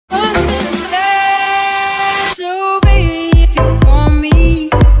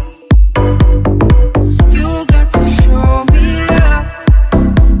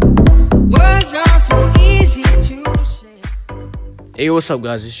Hey, what's up,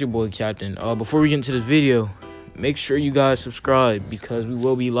 guys? It's your boy Captain. Before we get into this video, make sure you guys subscribe because we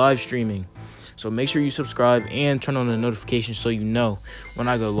will be live streaming. So make sure you subscribe and turn on the notifications so you know when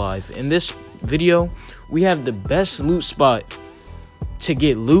I go live. In this video, we have the best loot spot to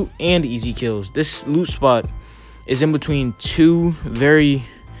get loot and easy kills. This loot spot is in between two very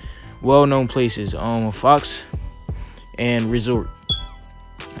well-known places, Fox and Resort.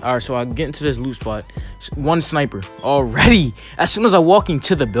 Alright, so I get into this loot spot. One sniper already. As soon as I walk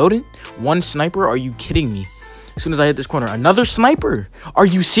into the building, one sniper. Are you kidding me? As soon as I hit this corner, another sniper. Are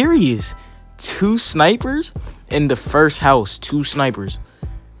you serious? Two snipers in the first house. Two snipers.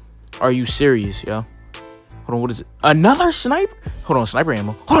 Are you serious, yo? Hold on, what is it? Another sniper? Hold on, sniper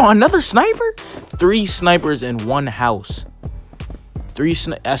ammo. Hold on, another sniper? Three snipers in one house.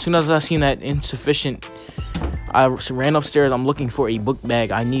 As soon as I seen that insufficient, I ran upstairs. I'm looking for a book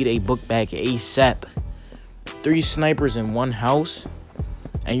bag. I need a book bag ASAP. Three snipers in one house.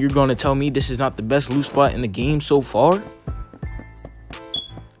 And you're going to tell me this is not the best loot spot in the game so far?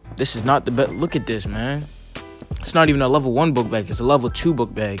 This is not the best. Look at this, man. It's not even a level 1 book bag. It's a level 2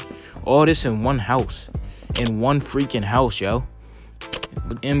 book bag. All this in one house. In one freaking house, yo.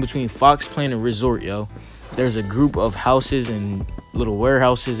 In between Fox Plain and Resort, yo. There's a group of houses and little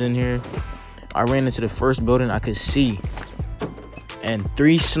warehouses in here. I ran into the first building I could see. And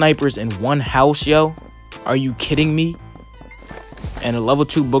three snipers in one house, yo. Are you kidding me? And a level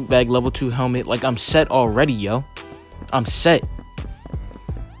 2 book bag, level 2 helmet. Like, I'm set already, yo. I'm set.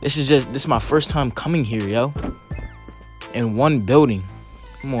 This is my first time coming here, yo. In one building.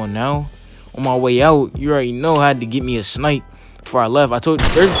 Come on now. On my way out, you already know I had to get me a snipe before I left. I told you,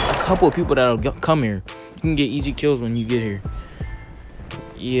 there's a couple of people that'll come here. You can get easy kills when you get here.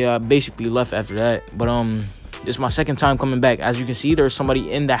 Yeah, I basically left after that. But this is my second time coming back. As you can see, there's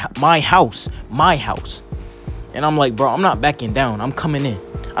somebody in my house. And I'm like, bro, I'm not backing down. I'm coming in.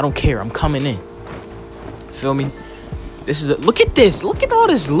 I don't care. I'm coming in. Feel me? This is look at this. Look at all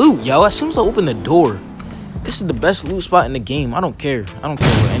this loot, yo. As soon as I open the door, this is the best loot spot in the game. I don't care. I don't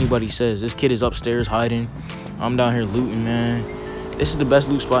care what anybody says. This kid is upstairs hiding. I'm down here looting, man. This is the best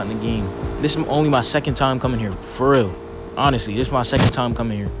loot spot in the game. This is only my second time coming here, for real. Honestly, this is my second time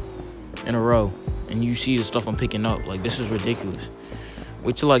coming here in a row. And you see the stuff I'm picking up. Like, this is ridiculous.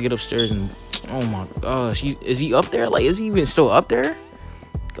 Wait till I get upstairs and... Oh, my gosh. Is he up there? Like, is he even still up there?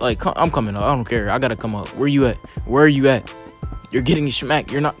 Like, I'm coming up. I don't care. I gotta come up. Where you at? Where are you at? You're getting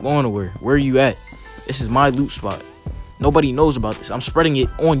smacked. You're not going nowhere. Where are you at? This is my loot spot. Nobody knows about this. I'm spreading it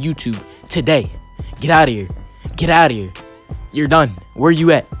on YouTube today. Get out of here. Get out of here. You're done. Where are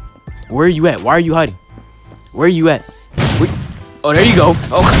you at? Where are you at? Why are you hiding? Where are you at? Oh, there you go.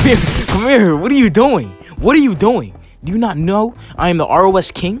 Oh, come here. Come here. What are you doing? What are you doing? Do you not know I am the ROS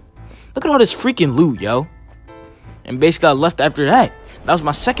king? Look at all this freaking loot, yo. And basically, I left after that. That was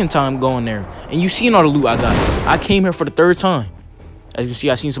my second time going there. And you seen all the loot I got. I came here for the third time. As you can see,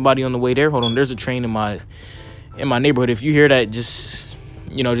 I seen somebody on the way there. Hold on. There's a train in my neighborhood. If you hear that, just,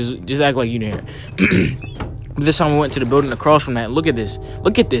 you know, just act like you didn't hear it. This time I went to the building across from that. Look at this.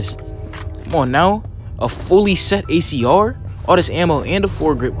 Look at this. Come on now. A fully set ACR. All this ammo and a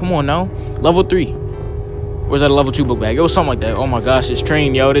foregrip. Come on now. Level 3. Where's that a level 2 book bag? It was something like that. Oh my gosh, this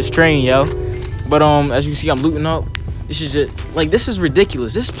train, yo. This train, yo. But as you can see, I'm looting up. This is it. Like, this is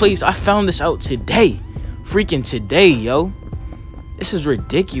ridiculous. This place, I found this out today. Freaking today, yo. This is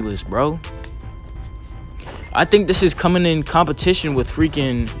ridiculous, bro. I think this is coming in competition with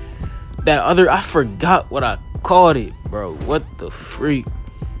freaking that other, I forgot what I called it, bro. What the freak?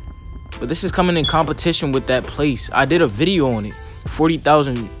 But this is coming in competition with that place. I did a video on it.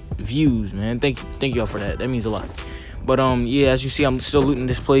 40,000 views, man. Thank y'all for that. That means a lot. But yeah, as you see, I'm still looting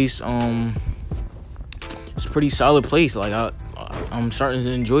this place. It's a pretty solid place. Like, I'm starting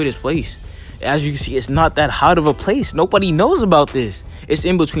to enjoy this place. As you can see, it's not that hot of a place. Nobody knows about this. It's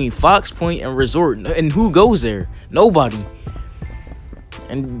in between Fox Point and Resort. And who goes there? Nobody.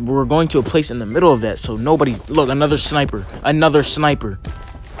 And we're going to a place in the middle of that. So nobody... Look, another sniper. Another sniper.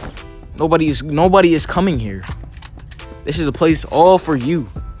 Nobody is coming here. This is a place all for you.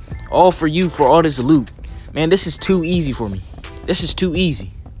 All for you for all this loot. Man, this is too easy for me. This is too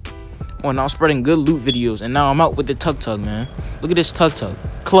easy. Oh, now I'm spreading good loot videos. And now I'm out with the tug, man. Look at this tug.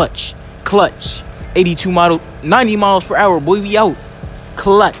 Clutch. Clutch. 82 model. 90 miles per hour. Boy, we out.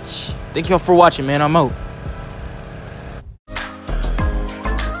 Clutch. Thank y'all for watching, man. I'm out.